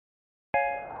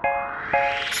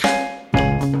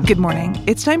Good morning.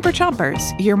 It's time for Chompers,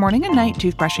 your morning and night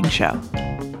toothbrushing show.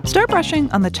 Start brushing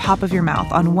on the top of your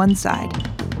mouth on one side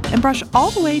and brush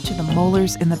all the way to the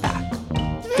molars in the back.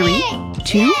 3,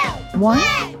 2,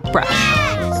 1, brush.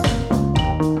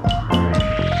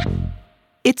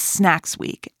 It's Snacks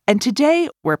Week, and today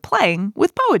we're playing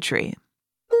with poetry.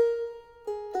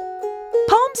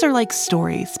 Poems are like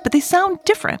stories, but they sound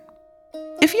different.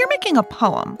 If you're making a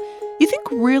poem, you think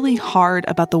really hard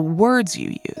about the words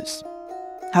you use,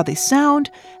 how they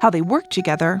sound, how they work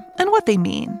together, and what they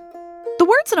mean. The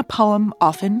words in a poem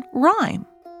often rhyme.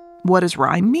 What does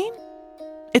rhyme mean?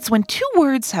 It's when two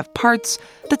words have parts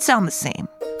that sound the same.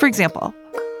 For example,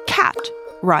 cat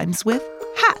rhymes with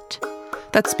hat.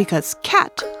 That's because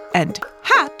cat and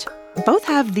hat both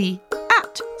have the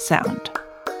at sound.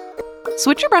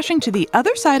 Switch your brushing to the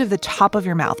other side of the top of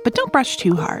your mouth, but don't brush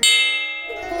too hard.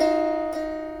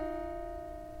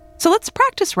 So let's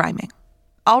practice rhyming.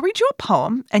 I'll read you a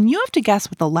poem, and you have to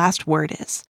guess what the last word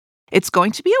is. It's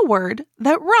going to be a word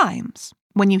that rhymes.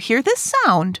 When you hear this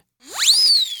sound,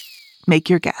 make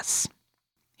your guess.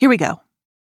 Here we go.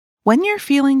 When you're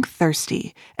feeling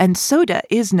thirsty and soda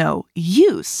is no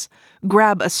use,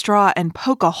 grab a straw and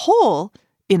poke a hole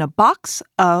in a box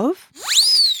of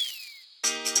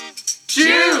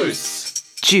juice.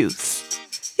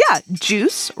 Juice. Yeah,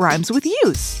 juice rhymes with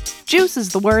use. Juice is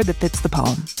the word that fits the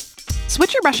poem.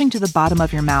 Switch your brushing to the bottom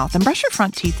of your mouth and brush your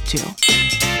front teeth too.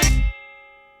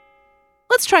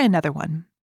 Let's try another one.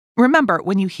 Remember,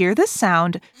 when you hear this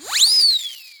sound,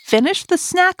 finish the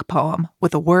snack poem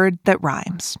with a word that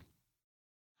rhymes.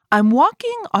 I'm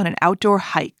walking on an outdoor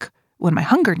hike when my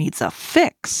hunger needs a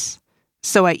fix.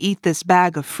 So I eat this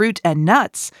bag of fruit and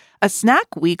nuts, a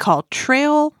snack we call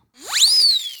trail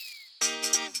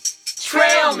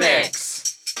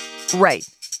mix. Right,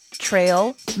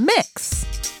 trail mix.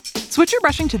 Switch your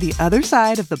brushing to the other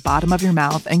side of the bottom of your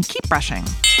mouth and keep brushing.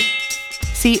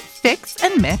 See, fix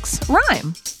and mix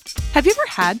rhyme. Have you ever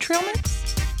had trail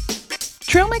mix?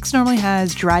 Trail mix normally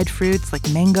has dried fruits like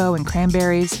mango and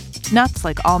cranberries, nuts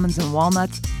like almonds and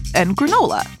walnuts, and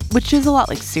granola, which is a lot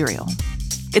like cereal.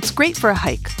 It's great for a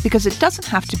hike because it doesn't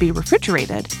have to be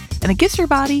refrigerated, and it gives your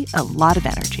body a lot of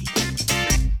energy.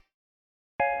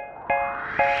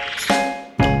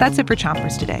 That's it for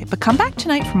Chompers today, but come back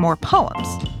tonight for more poems.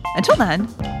 Until then,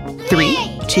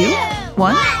 3, 2,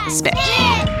 1, spit.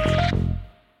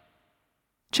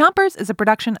 Chompers is a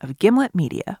production of Gimlet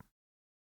Media.